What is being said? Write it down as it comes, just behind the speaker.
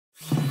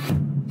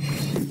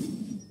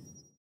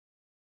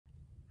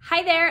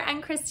Hi there,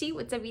 I'm Christy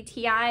with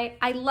WTI.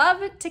 I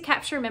love to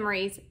capture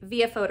memories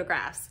via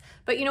photographs,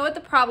 but you know what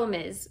the problem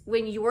is?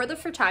 When you're the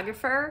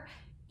photographer,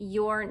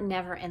 you're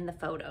never in the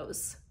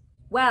photos.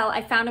 Well,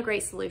 I found a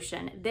great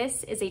solution.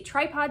 This is a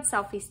tripod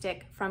selfie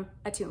stick from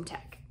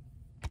ATUMTEK.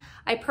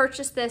 I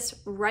purchased this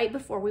right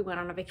before we went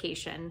on a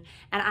vacation,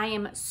 and I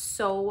am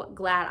so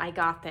glad I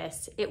got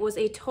this. It was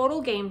a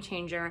total game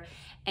changer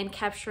in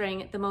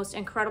capturing the most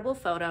incredible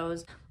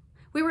photos.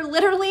 We were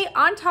literally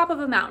on top of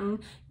a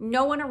mountain,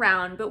 no one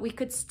around, but we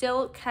could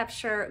still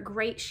capture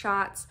great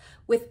shots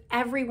with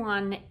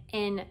everyone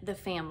in the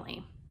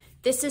family.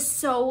 This is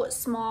so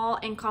small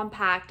and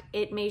compact.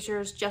 It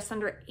measures just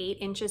under 8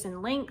 inches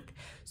in length,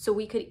 so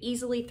we could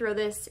easily throw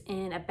this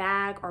in a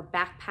bag or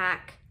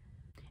backpack.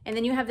 And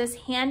then you have this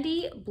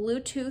handy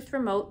Bluetooth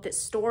remote that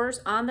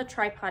stores on the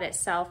tripod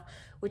itself,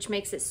 which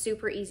makes it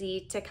super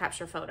easy to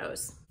capture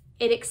photos.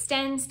 It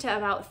extends to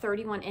about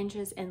 31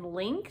 inches in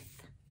length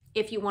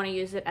if you want to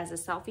use it as a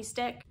selfie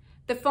stick.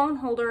 The phone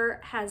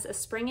holder has a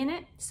spring in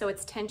it, so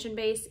it's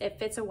tension-based. It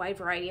fits a wide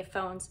variety of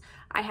phones.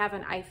 I have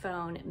an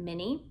iPhone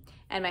mini,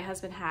 and my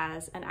husband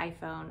has an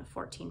iPhone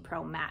 14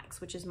 Pro Max,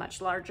 which is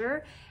much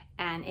larger,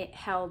 and it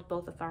held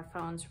both of our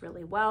phones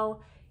really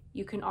well.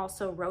 You can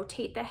also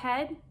rotate the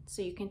head,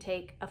 so you can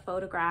take a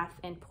photograph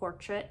in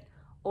portrait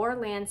or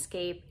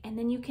landscape, and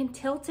then you can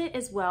tilt it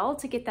as well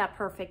to get that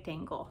perfect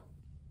angle.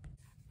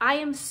 I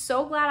am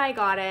so glad I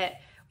got it.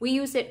 We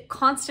use it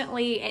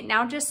constantly. It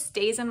now just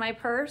stays in my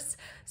purse,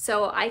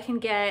 so I can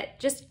get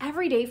just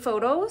everyday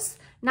photos,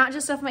 not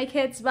just of my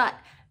kids, but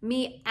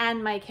me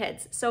and my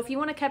kids. So if you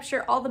want to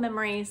capture all the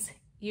memories,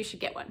 you should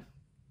get one.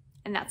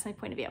 And that's my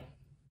point of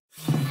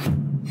view.